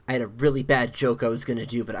I had a really bad joke I was going to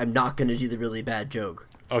do, but I'm not going to do the really bad joke.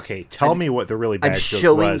 Okay, tell me what the really bad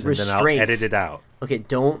joke was, and then I'll edit it out. Okay,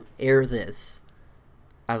 don't air this.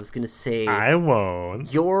 I was going to say... I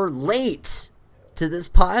won't. You're late to this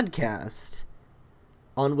podcast,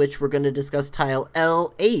 on which we're going to discuss tile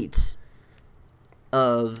L8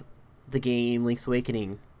 of the game Link's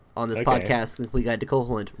Awakening on this podcast, The Complete Guide to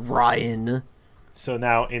Koholint. Ryan. So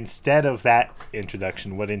now, instead of that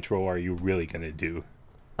introduction, what intro are you really going to do?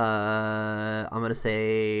 I'm going to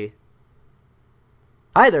say...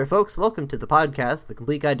 Hi there, folks. Welcome to the podcast, The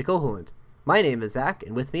Complete Guide to Koholint. My name is Zach,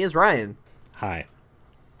 and with me is Ryan. Hi.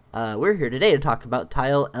 We're here today to talk about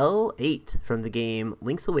tile L8 from the game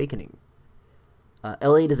Link's Awakening.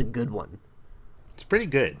 L8 is a good one. It's pretty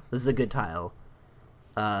good. This is a good tile.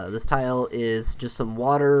 This tile is just some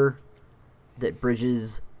water that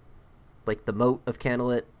bridges, like, the moat of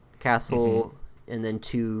Kanalet Castle, and then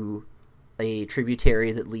to a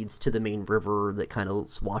tributary that leads to the main river that kind of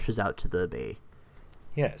washes out to the bay.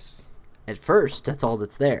 Yes. At first, that's all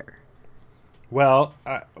that's there. Well,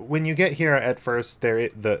 when you get here at first, there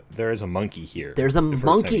is a monkey here. There's a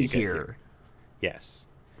monkey here. Yes.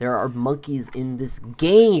 There are monkeys in this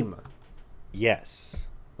game. Yes.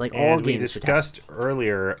 Like all games. We discussed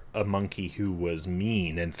earlier a monkey who was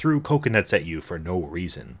mean and threw coconuts at you for no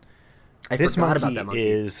reason. I forgot about that monkey.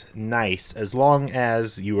 Is nice as long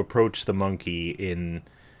as you approach the monkey in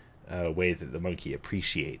a way that the monkey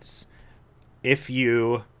appreciates. If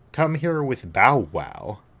you come here with Bow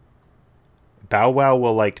Wow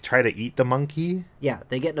will, like, try to eat the monkey. Yeah,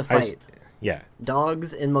 they get in a fight. Yeah.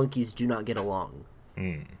 Dogs and monkeys do not get along.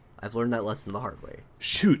 Mm. I've learned that lesson the hard way.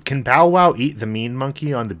 Shoot, can Bow Wow eat the mean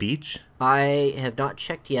monkey on the beach? I have not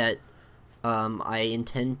checked yet. I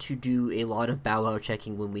intend to do a lot of Bow Wow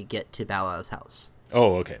checking when we get to Bow Wow's house.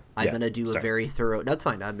 Oh, okay. I'm going to do a very thorough... No, it's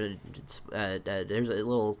fine. I'm going to... there's a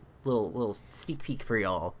little sneak peek for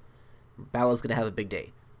y'all. Bow Wow's gonna have a big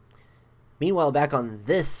day. Meanwhile, back on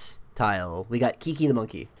this tile, we got Kiki the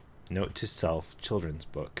monkey. Note to self, children's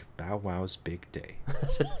book, Bow Wow's big day.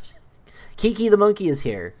 Kiki the monkey is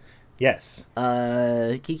here. Yes.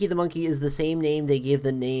 Kiki the monkey is the same name they gave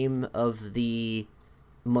the name of the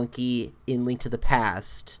monkey in Link to the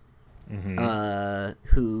Past,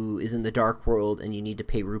 who is in the Dark World, and you need to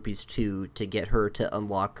pay rupees to get her to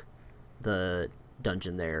unlock the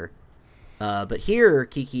dungeon there. But here,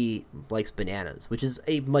 Kiki likes bananas, which is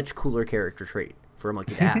a much cooler character trait for a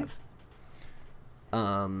monkey to have.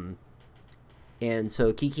 And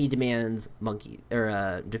so Kiki demands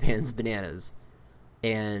bananas.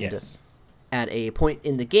 And at a point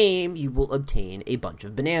in the game, you will obtain a bunch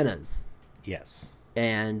of bananas. Yes.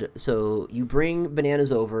 And so you bring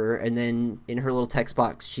bananas over, and then in her little text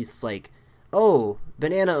box, she's like, "Oh,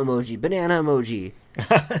 banana emoji.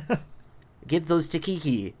 Give those to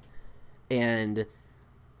Kiki." And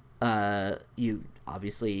you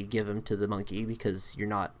obviously give them to the monkey because you're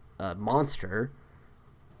not a monster.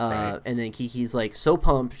 Right. And then Kiki's like so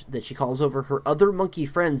pumped that she calls over her other monkey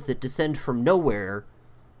friends that descend from nowhere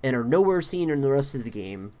and are nowhere seen in the rest of the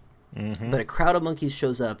game. But a crowd of monkeys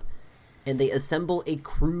shows up, and they assemble a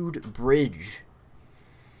crude bridge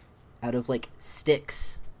out of, like,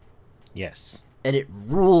 sticks. Yes. And it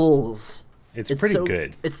rules. It's pretty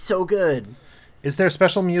good. It's so good. Is there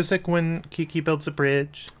special music when Kiki builds a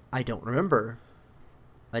bridge? I don't remember.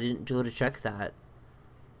 I didn't go to check that.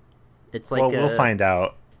 It's like we'll find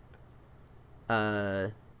out.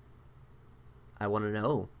 I want to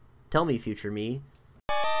know. Tell me, future me.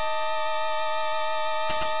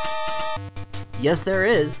 Yes, there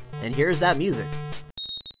is. And here's that music.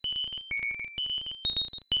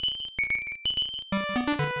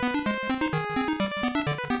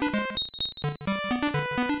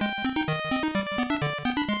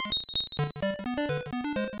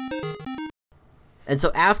 And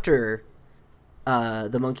so after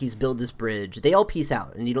the monkeys build this bridge, they all peace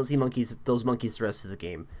out, and you don't see those monkeys the rest of the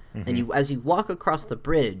game. And as you walk across the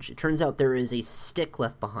bridge, it turns out there is a stick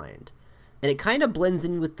left behind. And it kind of blends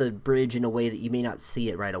in with the bridge in a way that you may not see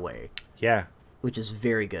it right away. Yeah. Which is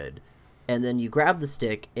very good. And then you grab the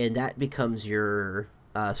stick, and that becomes your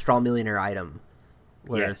Straw Millionaire item.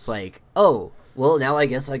 Where it's like, oh, well, now I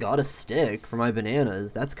guess I got a stick for my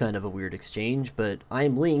bananas. That's kind of a weird exchange, but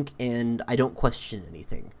I'm Link, and I don't question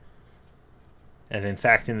anything. And in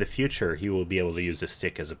fact, in the future, he will be able to use a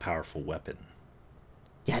stick as a powerful weapon.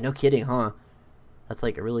 Yeah, no kidding, huh? That's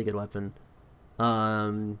like a really good weapon.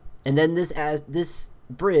 And then this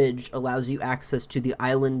bridge allows you access to the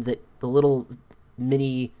little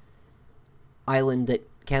mini island that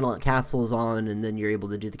Kanalet Castle is on, and then you're able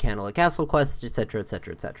to do the Kanalet Castle quest, etc.,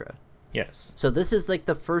 etc., etc. Yes. So this is like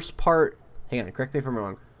the first part. Hang on, correct me if I'm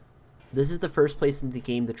wrong. this is the first place in the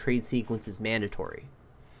game the trade sequence is mandatory.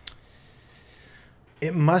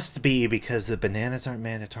 It must be because the bananas aren't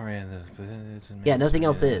mandatory and Yeah, nothing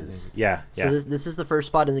else is. Yeah. So this is the first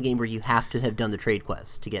spot in the game where you have to have done the trade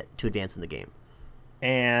quest to advance in the game.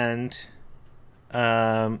 And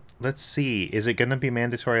let's see. Is it going to be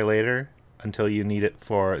mandatory later until you need it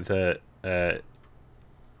for the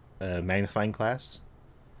magnifying glass?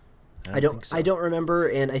 I don't remember,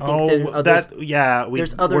 and I think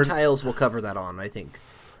there's other tiles we'll cover that on, I think.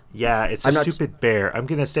 Yeah, it's a stupid bear. I'm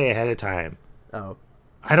going to say ahead of time. Oh.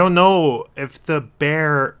 I don't know if the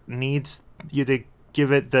bear needs you to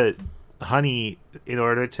give it the honey in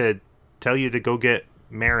order to tell you to go get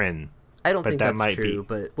Marin. I don't think that's true,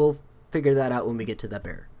 but we'll figure that out when we get to that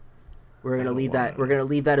bear. We're gonna leave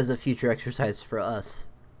that as a future exercise for us,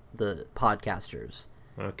 the podcasters.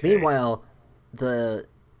 Okay. Meanwhile, the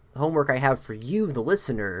homework I have for you, the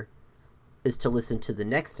listener, is to listen to the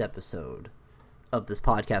next episode of this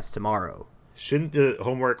podcast tomorrow. Shouldn't the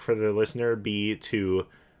homework for the listener be to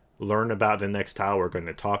learn about the next tile we're going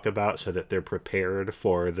to talk about so that they're prepared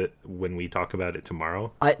for when we talk about it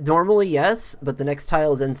tomorrow? Normally, yes, but the next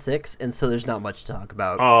tile is N6, and so there's not much to talk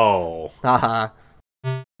about. Oh. Haha.